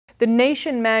The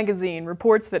Nation magazine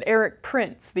reports that Erik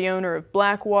Prince, the owner of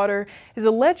Blackwater, is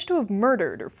alleged to have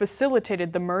murdered or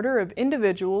facilitated the murder of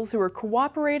individuals who were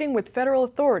cooperating with federal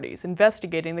authorities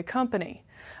investigating the company.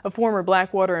 A former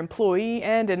Blackwater employee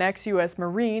and an ex-U.S.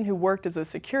 Marine who worked as a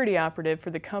security operative for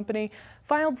the company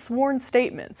filed sworn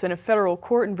statements in a federal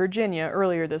court in Virginia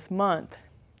earlier this month.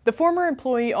 The former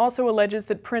employee also alleges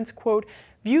that Prince, quote,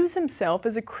 views himself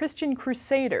as a Christian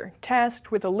crusader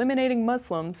tasked with eliminating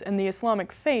Muslims and the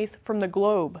Islamic faith from the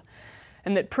globe,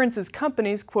 and that Prince's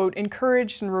companies, quote,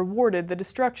 encouraged and rewarded the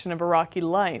destruction of Iraqi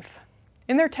life.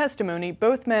 In their testimony,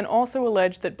 both men also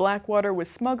alleged that Blackwater was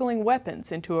smuggling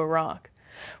weapons into Iraq.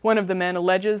 One of the men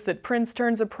alleges that Prince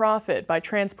turns a profit by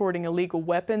transporting illegal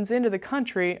weapons into the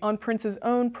country on Prince's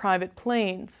own private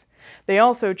planes. They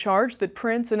also charge that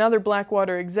Prince and other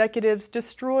Blackwater executives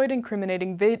destroyed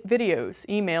incriminating videos,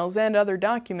 emails, and other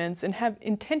documents and have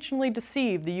intentionally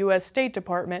deceived the U.S. State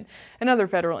Department and other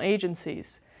federal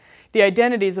agencies. The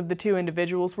identities of the two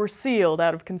individuals were sealed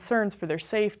out of concerns for their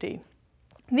safety.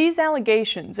 These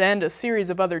allegations and a series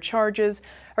of other charges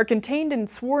are contained in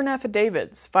sworn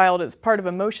affidavits filed as part of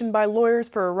a motion by lawyers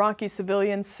for Iraqi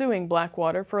civilians suing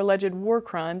Blackwater for alleged war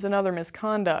crimes and other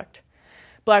misconduct.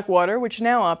 Blackwater, which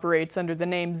now operates under the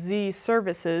name Z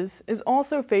Services, is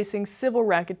also facing civil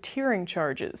racketeering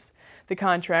charges. The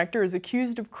contractor is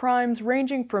accused of crimes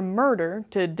ranging from murder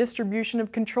to distribution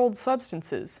of controlled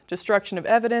substances, destruction of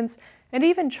evidence, and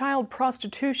even child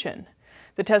prostitution.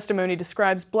 The testimony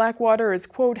describes Blackwater as,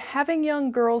 quote, having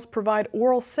young girls provide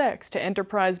oral sex to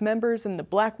Enterprise members in the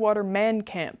Blackwater Man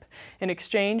Camp in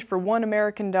exchange for $1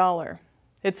 American.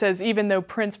 It says even though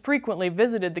Prince frequently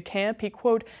visited the camp, he,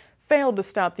 quote, failed to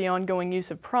stop the ongoing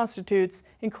use of prostitutes,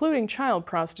 including child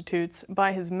prostitutes,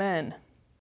 by his men.